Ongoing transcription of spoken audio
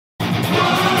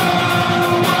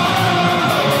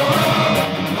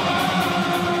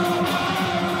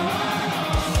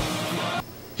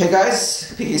Hey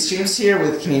guys, PK Streams here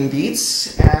with Canadian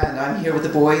Beats, and I'm here with the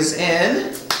boys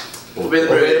in... Obey the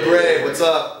Brave. What's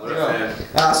up? What up,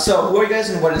 man? So, who are you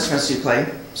guys and what instruments do you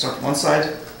play? Start from one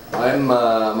side.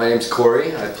 My name's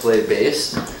Corey, I play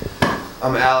bass.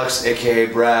 I'm Alex, aka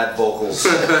Brad, vocals.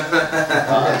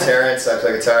 I'm Terrence, I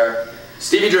play guitar.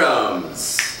 Stevie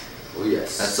drums. Oh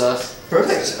yes. That's us.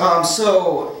 Perfect.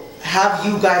 So, have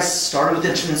you guys started with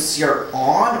the instruments you're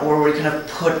on, or were you kind of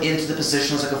put into the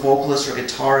position as like a vocalist or a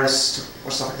guitarist or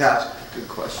stuff like that? Good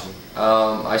question.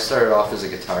 I started off as a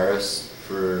guitarist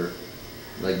for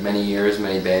like many years,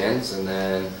 many bands, and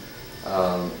then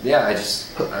yeah,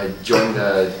 I joined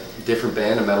a different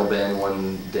band, a metal band,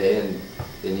 one day, and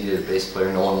they needed a bass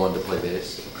player. No one wanted to play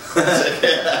bass. So you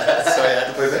had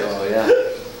to play bass. So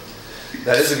yeah.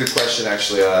 That is a good question,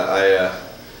 actually.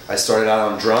 I started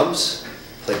out on drums,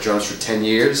 played drums for 10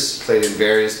 years, played in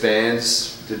various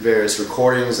bands, did various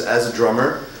recordings as a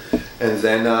drummer, and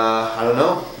then, I don't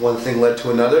know, one thing led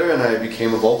to another, and I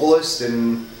became a vocalist,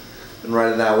 and been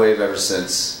riding that wave ever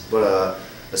since. But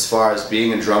as far as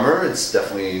being a drummer, it's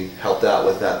definitely helped out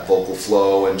with that vocal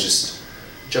flow and just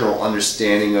general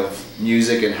understanding of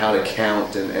music and how to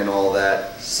count and all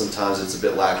that. Sometimes it's a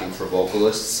bit lacking for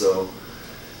vocalists, so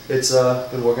it's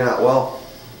been working out well.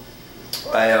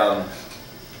 I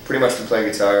pretty much been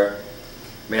playing guitar.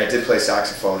 I mean, I did play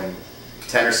saxophone and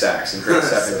tenor sax in grade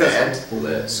 7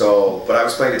 band. So, but I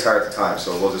was playing guitar at the time,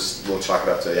 so we'll chalk it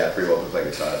up to, yeah, pretty well been playing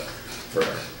guitar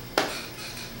forever.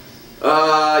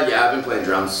 Yeah, I've been playing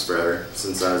drums forever,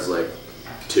 since I was like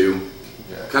 2.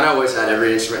 Yeah. Kind of always had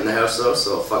every instrument in the house though,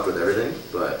 so fucked with everything,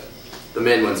 but the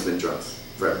main one's been drums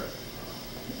forever.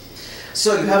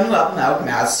 So, you have a new album out,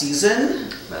 Mad Season.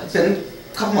 Nice. Been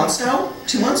a couple months now?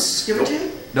 2 months, give or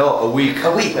take? No, a week.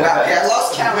 A week, wow, yeah, I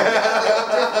lost count.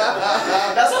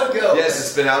 That's how it goes. Yes,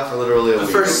 it's been out for literally a week.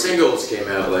 The first singles came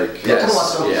out like... A couple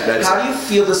months ago. Yeah. How do you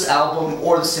feel this album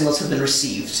or the singles have been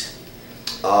received?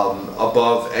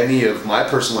 Above any of my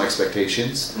personal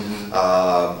expectations.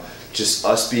 Just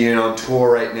us being on tour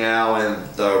right now and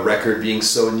the record being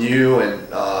so new and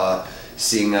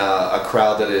seeing a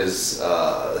crowd that is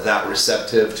that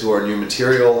receptive to our new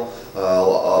material. A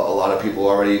lot of people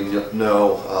already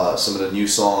know some of the new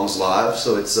songs live,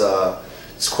 so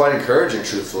it's quite encouraging,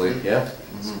 truthfully. Yeah.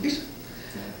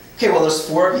 Okay, well there's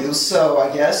 4 of you, so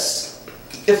I guess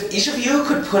if each of you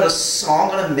could put a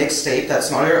song on a mixtape that's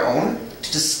not your own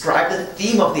to describe the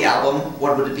theme of the album,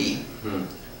 what would it be?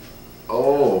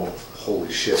 Oh,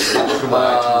 holy shit! Look at my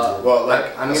iTunes. Well,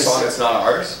 like I'm a gonna song say- that's not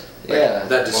ours? yeah.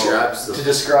 That describes to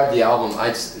describe the album,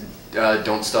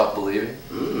 Don't Stop Believing.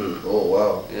 Oh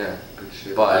wow! Yeah. Good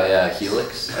shit. By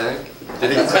Helix, I think.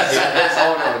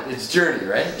 Oh no, it's Journey,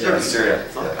 right? Yeah, it's Journey.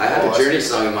 I had a Journey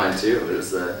song in mind too, but it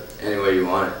was Any Way You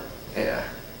Want It. Yeah.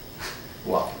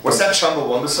 Well, What's that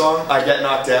Chumbawamba song? I Get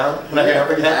Knocked Down and I Get Up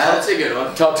Again? That's a good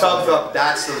one. Tub Up,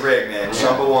 that's the rig, man.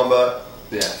 Chumbawamba.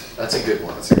 yeah, that's a good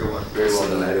one. That's a good one. Very well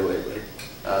Send the done. night away,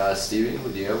 buddy. Stevie,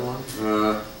 would you have one?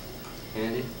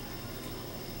 Andy?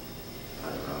 I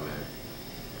don't know, man.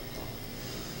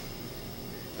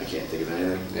 I can't think of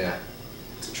anything. Yeah.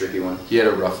 It's a tricky one. He had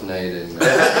a rough night and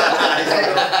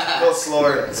a little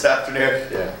slower this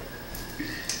afternoon. yeah.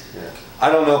 I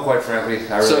don't know, quite frankly.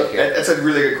 I really can't. It's a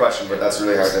really good question, but that's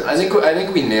really hard to... I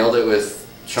think we nailed it with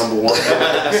Chumbawamba.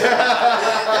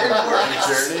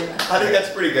 Journey. I think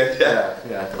that's pretty good, yeah.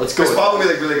 Yeah. Let's go. There's With probably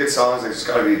like really good songs, there's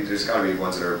gotta be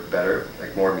ones that are better,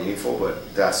 like more meaningful,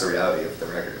 but that's the reality of the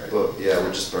record, right? But yeah,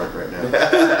 we're just burnt right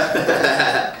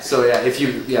now. So yeah, if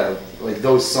you like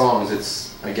those songs, it's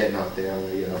I Get Knocked Down.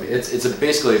 It's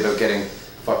basically about getting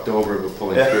fucked over but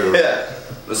pulling through. Yeah.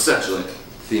 Essentially.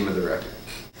 Theme of the record.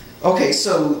 Okay,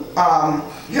 so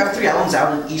you have 3 albums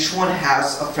out and each one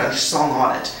has a French song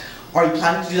on it. Are you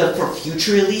planning to do that for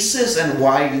future releases, and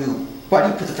why do you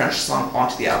put the French song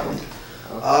onto the album?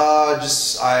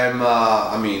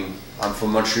 I'm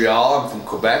from Montreal. I'm from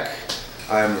Quebec.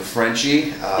 I'm a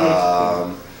Frenchie.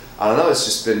 I don't know. It's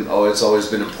just been it's always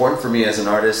been important for me as an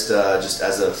artist, just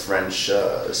as a French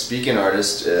speaking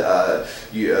artist.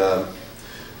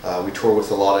 We tour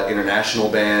with a lot of international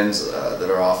bands that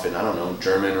are often, I don't know,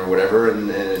 German or whatever, and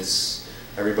it's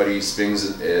everybody speaks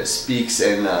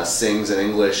and sings in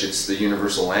English. It's the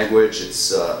universal language.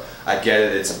 It's I get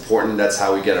it. It's important. That's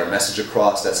how we get our message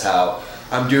across. That's how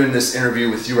I'm doing this interview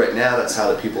with you right now. That's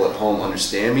how the people at home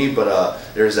understand me. But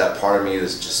there's that part of me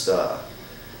that's just I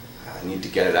need to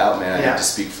get it out, man. I need to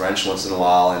speak French once in a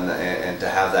while, and to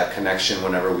have that connection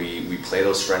whenever we play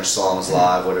those French songs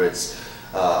live, whether it's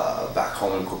back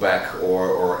home in Quebec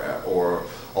or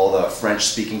all the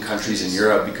French-speaking countries in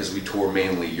Europe, because we tour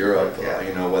mainly Europe.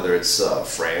 You know, whether it's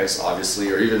France, obviously,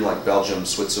 or even like Belgium,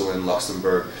 Switzerland,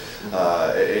 Luxembourg.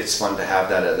 It's fun to have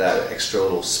that extra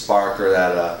little spark, or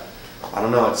that I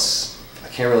don't know. I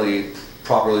can't really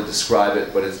properly describe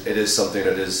it, but it is something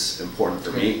that is important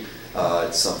for me.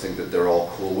 It's something that they're all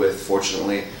cool with,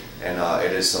 fortunately, and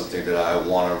it is something that I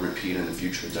want to repeat in the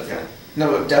future, definitely.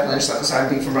 No, definitely. Just I'm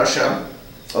being from Russia.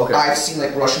 Okay. I've seen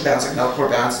like Russian bands, like metalcore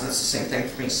bands, and it's the same thing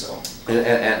for me. So.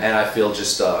 And I feel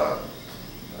just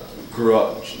grew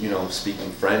up, you know, speaking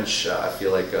French. I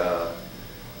feel like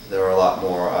there are a lot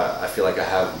more. I feel like I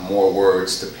have more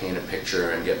words to paint a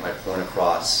picture and get my point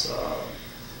across.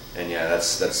 And yeah,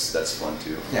 that's fun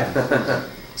too. Yeah.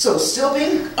 So, still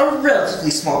being a relatively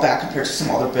small band compared to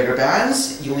some other bigger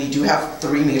bands, you only do have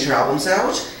 3 major albums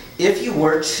out. If you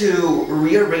were to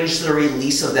rearrange the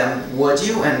release of them, would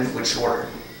you, and in which order?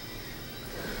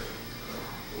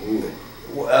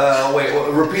 Wait,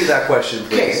 repeat that question,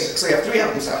 please. Okay, so you have 3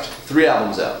 albums out. 3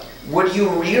 albums out. Would you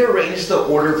rearrange the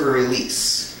order of the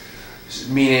release?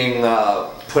 Meaning,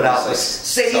 put out like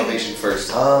Salvation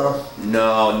first. No.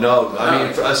 I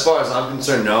mean, as far as I'm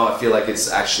concerned, no. I feel like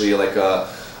it's actually like a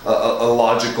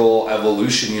logical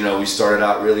evolution. You know, we started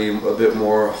out really a bit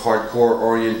more hardcore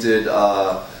oriented.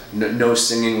 No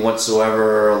singing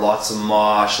whatsoever. Lots of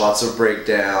mosh, lots of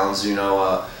breakdowns. You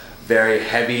know, very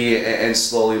heavy and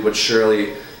slowly but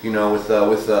surely. You know, with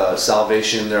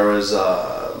Salvation, there was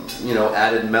you know,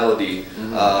 added melody,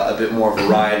 a bit more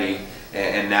variety.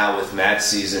 And now with Mad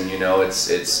Season, you know, it's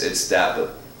that,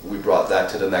 but we brought that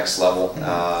to the next level.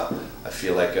 I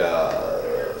feel like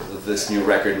this new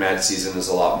record, Mad Season, is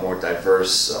a lot more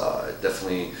diverse. It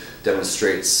definitely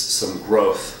demonstrates some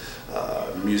growth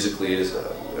musically,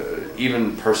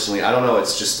 even personally. I don't know.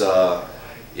 It's just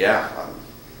yeah.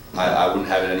 I wouldn't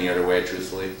have it any other way,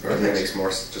 truthfully. I think it makes more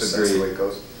just sense the way it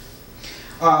goes.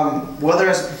 Whether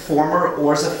as a performer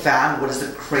or as a fan, what is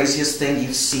the craziest thing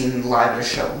you've seen live at a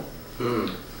show?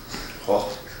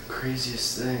 Oh.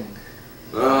 Craziest thing.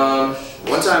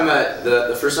 One time at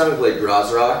the first time we played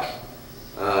Graz Rock,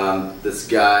 this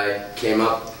guy came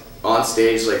up on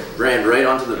stage, like ran right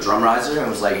onto the drum riser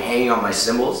and was like hanging on my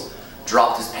cymbals,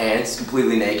 dropped his pants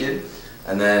completely naked,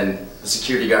 and then the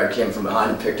security guard came from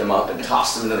behind and picked him up and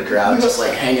tossed him into the crowd, just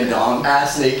like hanging dong.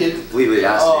 Ass naked? Completely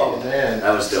ass naked. Oh man.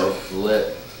 That was dope.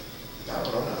 Lit.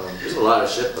 There's a lot of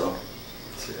shit though.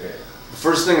 The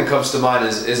first thing that comes to mind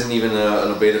isn't even an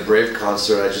Obey the Brave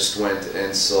concert. I just went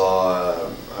and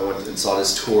saw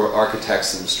this tour,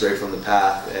 Architects and Stray from the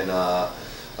Path,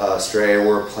 and Stray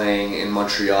were playing in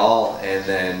Montreal, and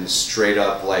then straight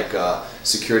up like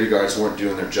security guards weren't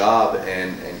doing their job,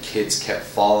 and kids kept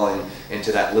falling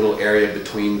into that little area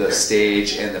between the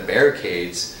stage and the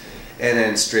barricades, and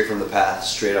then Stray from the Path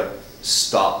straight up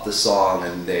stopped the song,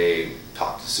 and they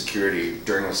talked to security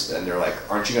during this, and they're like,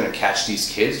 "Aren't you gonna catch these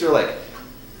kids?" They're like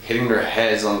hitting their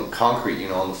heads on concrete, you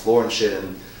know, on the floor and shit,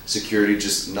 and security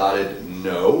just nodded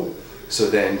no. So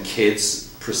then kids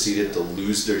proceeded to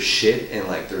lose their shit, and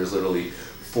like there was literally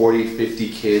 40, 50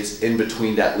 kids in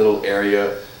between that little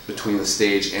area between the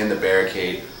stage and the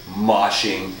barricade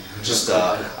moshing. Just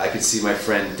I could see my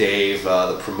friend Dave,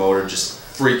 the promoter, just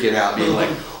freaking out, being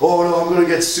like, "Oh no, I'm gonna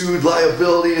get sued,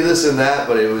 liability, this and that."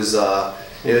 But it was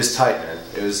tight, man.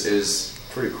 It was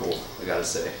pretty cool, I gotta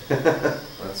say.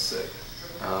 That's sick.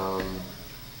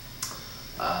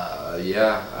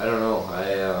 Yeah, I don't know.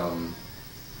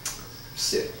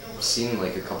 Seen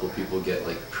like a couple of people get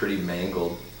like pretty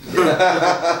mangled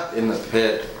in the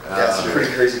pit. That's a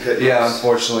pretty crazy pit. Yeah,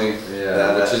 unfortunately.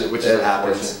 Yeah, which is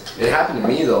happens. It happened to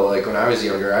me though. Like when I was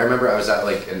younger, I remember I was at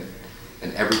like an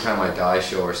Every Time I Die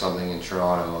show or something in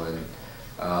Toronto, and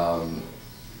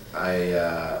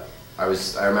I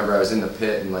remember I was in the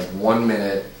pit, and like 1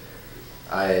 minute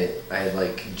I had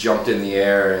like jumped in the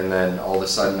air, and then all of a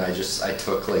sudden I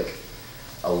took like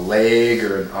a leg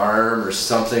or an arm or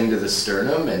something to the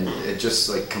sternum, and it just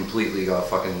like completely got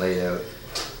fucking laid out,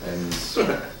 and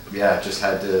yeah, just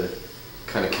had to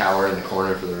kind of cower in the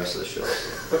corner for the rest of the show.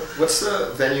 So. What's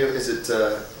the venue? Is it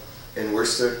in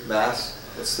Worcester, Mass?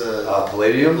 What's the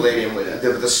Palladium? Palladium.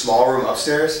 The small room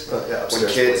upstairs. Yeah, upstairs.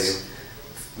 When kids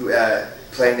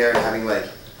playing there and having like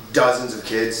dozens of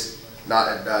kids. Not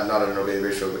at an Obey the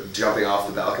Brave show, but jumping off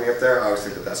the balcony up there. I always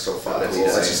think that's so fun. That's cool.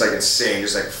 It's just like insane,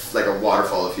 just like a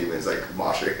waterfall of humans like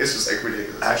moshing. It's just like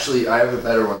ridiculous. Actually, I have a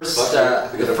better one.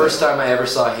 The first time I ever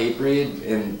saw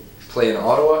Hatebreed play in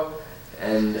Ottawa,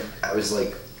 and I was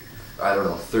like, I don't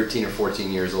know, 13 or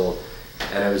 14 years old,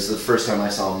 and it was the first time I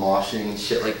saw him moshing and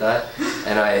shit like that.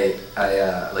 And I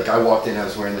walked in, I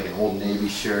was wearing like an Old Navy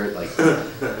shirt, like,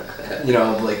 you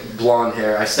know, like blonde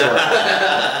hair. I still,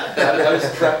 I was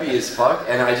preppy as fuck,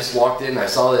 and I just walked in, I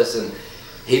saw this, and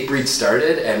Hatebreed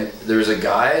started, and there was a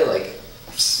guy like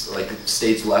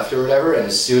stage left or whatever, and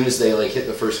as soon as they like hit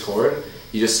the first chord,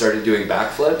 he just started doing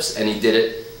backflips, and he did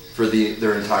it for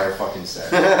their entire fucking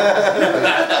set.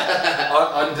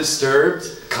 Undisturbed,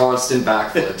 constant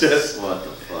backflips. Just what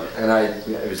the fuck. And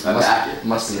it was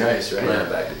must be nice, right? Yeah, I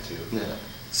back it too. Yeah.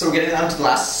 So we're getting down to the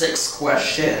last 6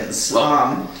 questions.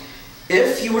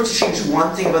 If you were to change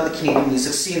one thing about the Canadian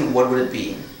music scene, what would it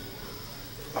be?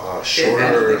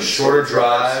 Shorter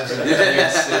drives in between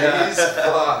cities.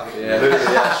 Fuck. Yeah.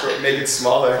 Literally, yeah, make it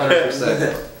smaller.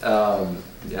 100%.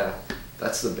 Yeah,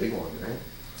 that's the big one, right?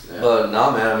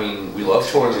 Nah, man. I mean, we love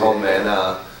touring home, man.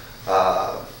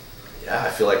 Yeah, I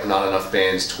feel like not enough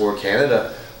bands tour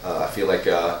Canada. I feel like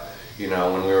you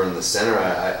know, when we were in the center,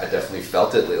 I definitely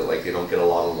felt it. Like they don't get a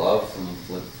lot of love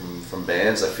from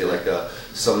bands. I feel like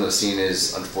some of the scene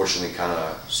is unfortunately kind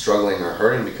of struggling or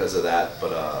hurting because of that.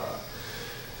 But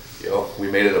you know, we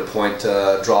made it a point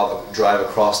to drive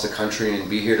across the country and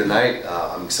be here tonight.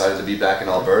 I'm excited to be back in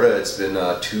Alberta. It's been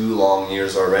 2 long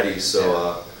years already,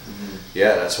 so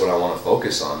yeah, that's what I want to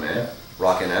focus on, man.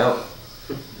 Rocking out.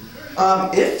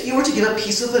 If you were to give a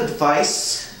piece of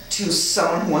advice to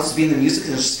someone who wants to be in the music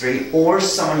industry or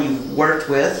someone you've worked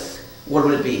with, what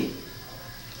would it be?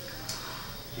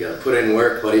 You gotta put in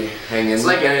work, buddy. Hang in. It's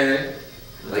like anything.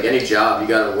 Like any job, you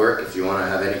gotta work if you want to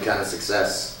have any kind of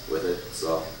success with it.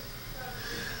 So,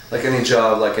 like any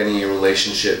job, like any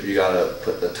relationship, you gotta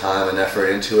put the time and effort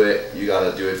into it. You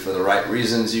gotta do it for the right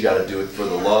reasons. You gotta do it for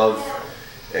the love.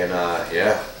 And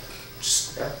yeah,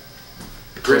 just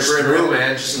push through,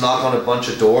 man. Just knock on a bunch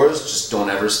of doors. Just don't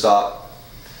ever stop,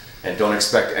 and don't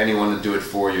expect anyone to do it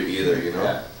for you either. You know.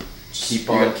 Yeah. Keep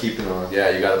on keeping on.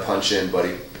 Yeah, you gotta punch in,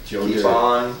 buddy. Keep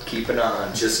on keeping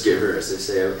on. just give her, as they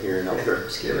say out here in Alberta.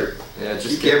 Just give her. Yeah, just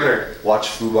Keep giving her. Watch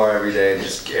Fubar every day and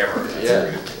just give her.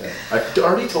 Yeah. I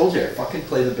already told you, I fucking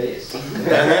play the bass.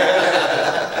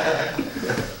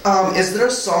 Is there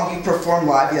a song you perform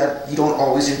live that you don't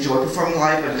always enjoy performing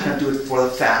live, but you kind of do it for the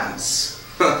fans?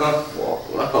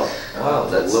 Wow,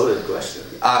 that's a loaded question.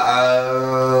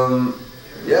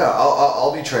 Yeah,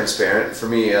 I'll be transparent. For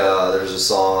me, there's a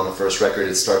song on the first record,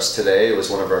 It Starts Today. It was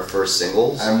one of our first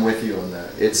singles. I'm with you on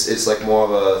that. It's like more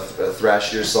of a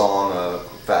thrashier song, a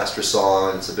faster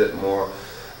song. It's a bit more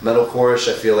metalcore-ish.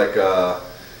 I feel like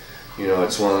you know,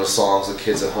 it's one of those songs the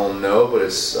kids at home know, but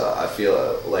it's I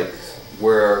feel like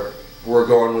where we're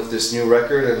going with this new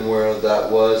record and where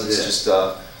that was, it's just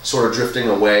sort of drifting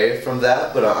away from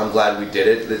that. But I'm glad we did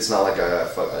it. It's not like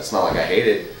I hate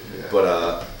it,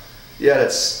 but yeah,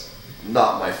 that's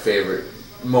not my favorite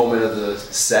moment of the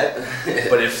set.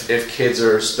 But if kids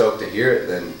are stoked to hear it,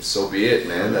 then so be it,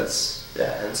 man. That's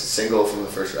and it's a single from the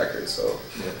first record, so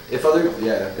If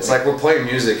it's like we're playing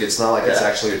music. It's not like it's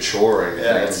actually a chore or anything.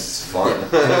 Yeah, it's fun.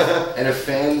 and if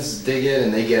fans dig it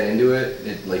and they get into it,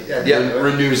 it like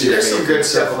renews your There's some faith. good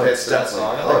stuff hits that Definitely.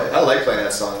 song. I like playing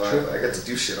that song. I get to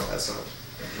do shit on that song.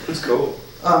 It's cool.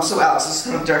 So Alex, this is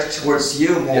kind of directed towards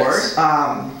you more. Yes.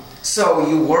 So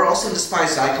you were also in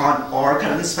Despised Icon, or kind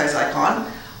of in Despised Icon.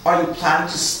 Are you planning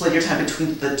to split your time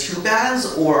between the 2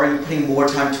 bands, or are you putting more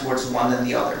time towards one than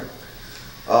the other?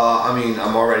 I mean,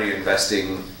 I'm already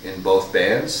investing in both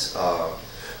bands.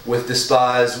 With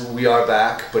Despise, we are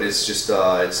back, but it's just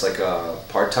it's like a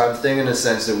part-time thing in the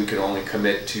sense that we can only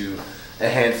commit to a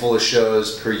handful of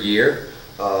shows per year.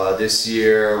 This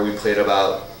year we've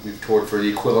toured for the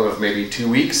equivalent of maybe 2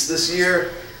 weeks this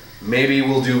year. Maybe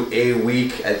we'll do a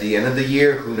week at the end of the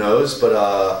year, who knows,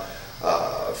 but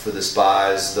for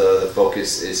Despise, the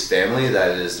focus is family.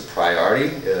 That is the priority,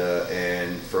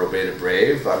 and for Obey the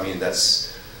Brave, I mean, that's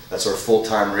our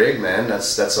full-time rig, man.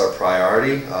 That's our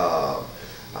priority.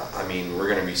 I mean, we're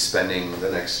gonna be spending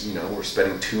the next, we're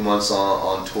spending 2 months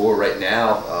on tour right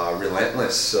now,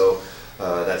 relentless. So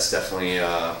that's definitely,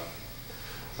 I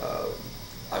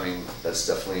mean, that's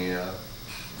definitely.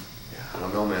 I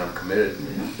don't know, man. I'm committed.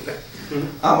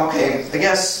 Okay, I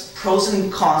guess pros and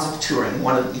cons of touring,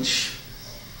 one of each.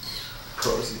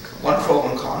 Pros and cons. One pro,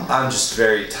 one con. I'm just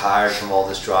very tired from all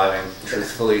this driving,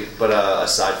 truthfully. But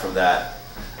aside from that,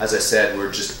 as I said,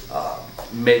 we're just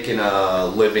making a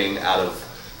living out of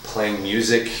playing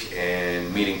music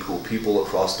and meeting cool people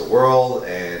across the world,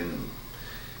 and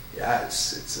yeah,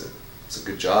 it's a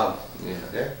good job.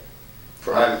 Yeah.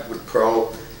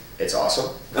 Pro, it's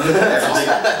awesome.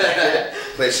 Everything.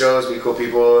 Play shows, meet cool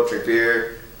people, drink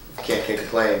beer. Can't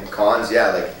complain. Cons, yeah,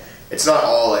 like it's not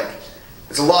all like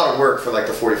it's a lot of work for like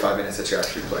the 45 minutes that you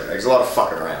actually play. Like, there's a lot of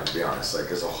fucking around, to be honest. Like,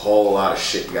 there's a whole lot of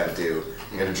shit you gotta do.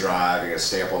 You gotta drive, you gotta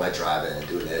stay up all night driving and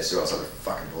doing this, do all this other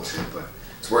fucking bullshit, but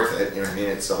it's worth it, you know what I mean?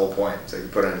 It's the whole point. It's like you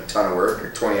put in a ton of work, or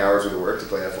 20 hours worth of work to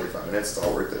play that 45 minutes, it's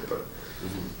all worth it,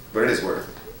 but it is worth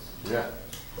it. Yeah.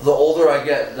 The older I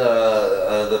get,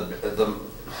 the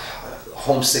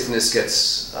homesickness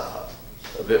gets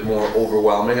a bit more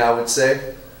overwhelming, I would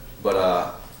say. But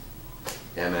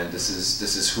yeah, man, this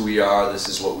is who we are. This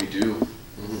is what we do.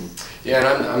 Yeah,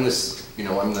 and I'm this, you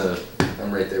know,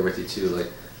 I'm right there with you too. Like,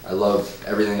 I love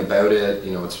everything about it.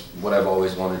 You know, it's what I've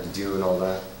always wanted to do and all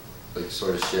that, like,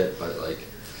 sort of shit. But like,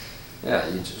 yeah,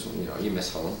 you just, you know, you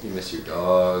miss home, you miss your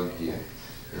dog, you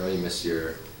know, you miss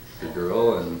your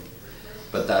girl,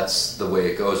 but that's the way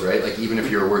it goes, right? Like, even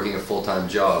if you're working a full-time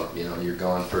job, you know, you're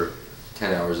gone for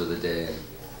 10 hours of the day,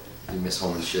 and you miss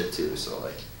home and shit too. So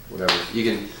like, whatever, you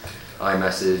can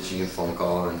iMessage, you can phone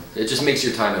call, and it just makes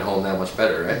your time at home that much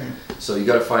better, right? So you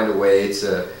got to find a way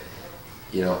to,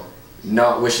 you know,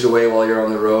 not wish it away while you're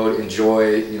on the road.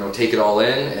 Enjoy, you know, take it all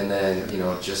in, and then, you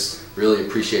know, just really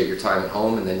appreciate your time at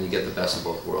home, and then you get the best of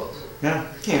both worlds. Yeah.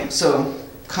 Okay. So,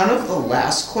 kind of the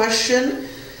last question.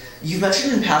 You've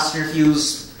mentioned in past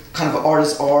interviews, kind of art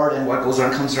is art, and what goes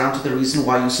around comes around to the reason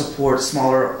why you support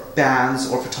smaller bands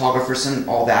or photographers and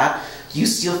all that. Do you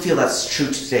still feel that's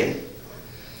true today?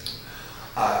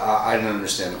 I didn't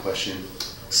understand the question.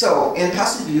 So, in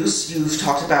past interviews, you've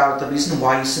talked about the reason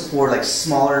why you support like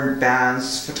smaller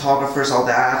bands, photographers, all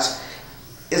that.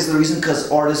 Is the reason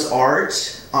because art is art?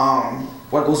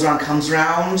 What goes around comes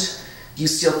around? Do you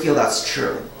still feel that's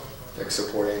true? Like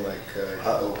supporting like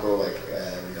local, like,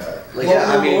 and Like,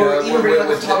 yeah, I mean, or even bring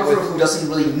a photographer with who doesn't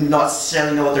really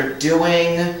necessarily know what they're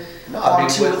doing. No, I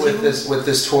mean, with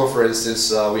this tour, for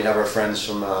instance, we have our friends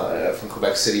from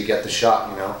Quebec City get the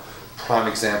shot. You know, prime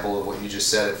example of what you just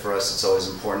said. For us, it's always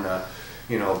important to,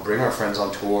 you know, bring our friends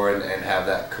on tour and have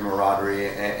that camaraderie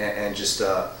and just.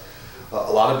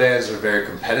 A lot of bands are very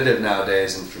competitive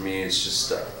nowadays, and for me, it's just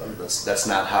that's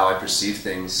not how I perceive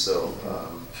things. So,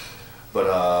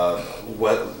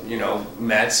 what, you know,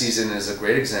 Mad Season is a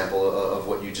great example of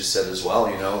what you just said as well.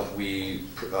 You know, we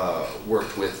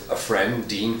worked with a friend,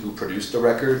 Dean, who produced the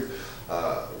record.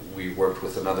 We worked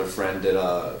with another friend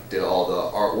that did all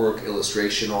the artwork,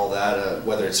 illustration, all that.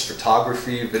 Whether it's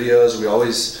photography, videos, we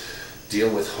always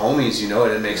deal with homies. You know,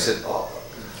 and it makes it.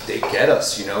 They get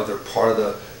us. You know, they're part of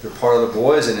the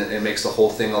boys, and it makes the whole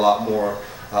thing a lot more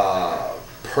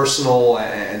personal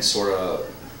and sort of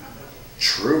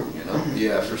true, you know?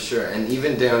 Yeah, for sure. And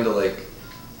even down to like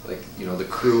you know, the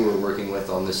crew we're working with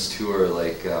on this tour,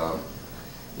 like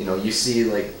you know, you see,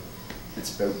 like,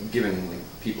 it's about giving, like,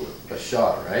 people a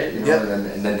shot, right? You know, yeah.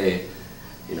 And then they,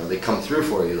 you know, they come through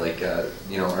for you. Like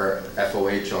you know, our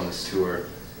FOH on this tour,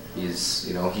 he's,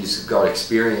 you know, he's got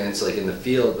experience like in the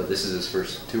field, but this is his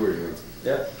first tour doing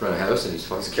front of house, and he's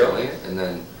fucking killing it. And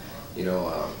then, you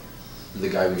know, the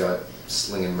guy we got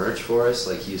slinging merch for us,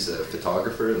 like, he's a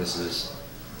photographer, and this is his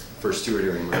first tour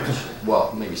doing merch.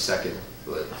 Well, maybe second,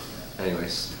 but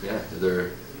anyways, yeah,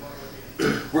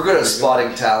 we're good at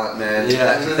spotting talent, man.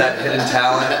 Yeah. that hidden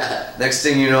talent. Next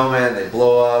thing you know, man, they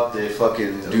blow up. They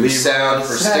fucking do sound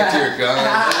for stick to your gun.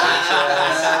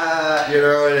 You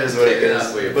know, it is what it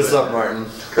is. What's up, Martin?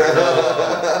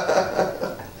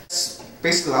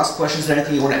 Basically, last question. Is there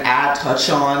anything you want to add, touch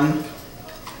on?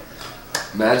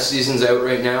 Mad Season's out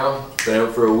right now. Been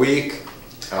out for a week.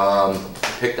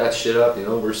 Pick that shit up. You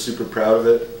know, we're super proud of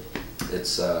it.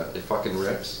 It's it fucking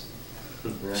rips.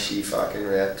 Yeah. She fucking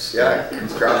rips. Yeah,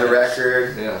 grab the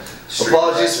record. Yeah.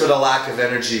 Apologies for the lack of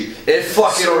energy. It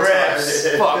fucking rips.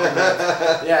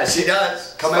 Yeah, she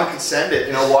does. Come out and send it.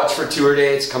 You know, watch for tour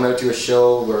dates. Come out to a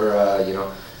show. Where you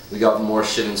know, we got more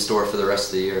shit in store for the rest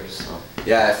of the year. So.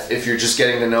 Yeah, if you're just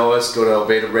getting to know us, go to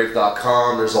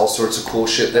obeythebrave.com. There's all sorts of cool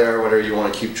shit there. Whether you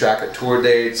want to keep track of tour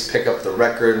dates, pick up the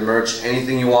record, merch,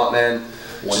 anything you want, man.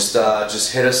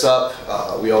 Just hit us up.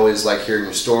 We always like hearing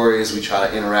your stories. We try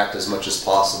to interact as much as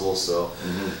possible. So,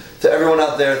 to everyone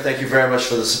out there, thank you very much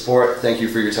for the support. Thank you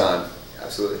for your time.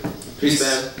 Absolutely. Peace.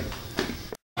 Man.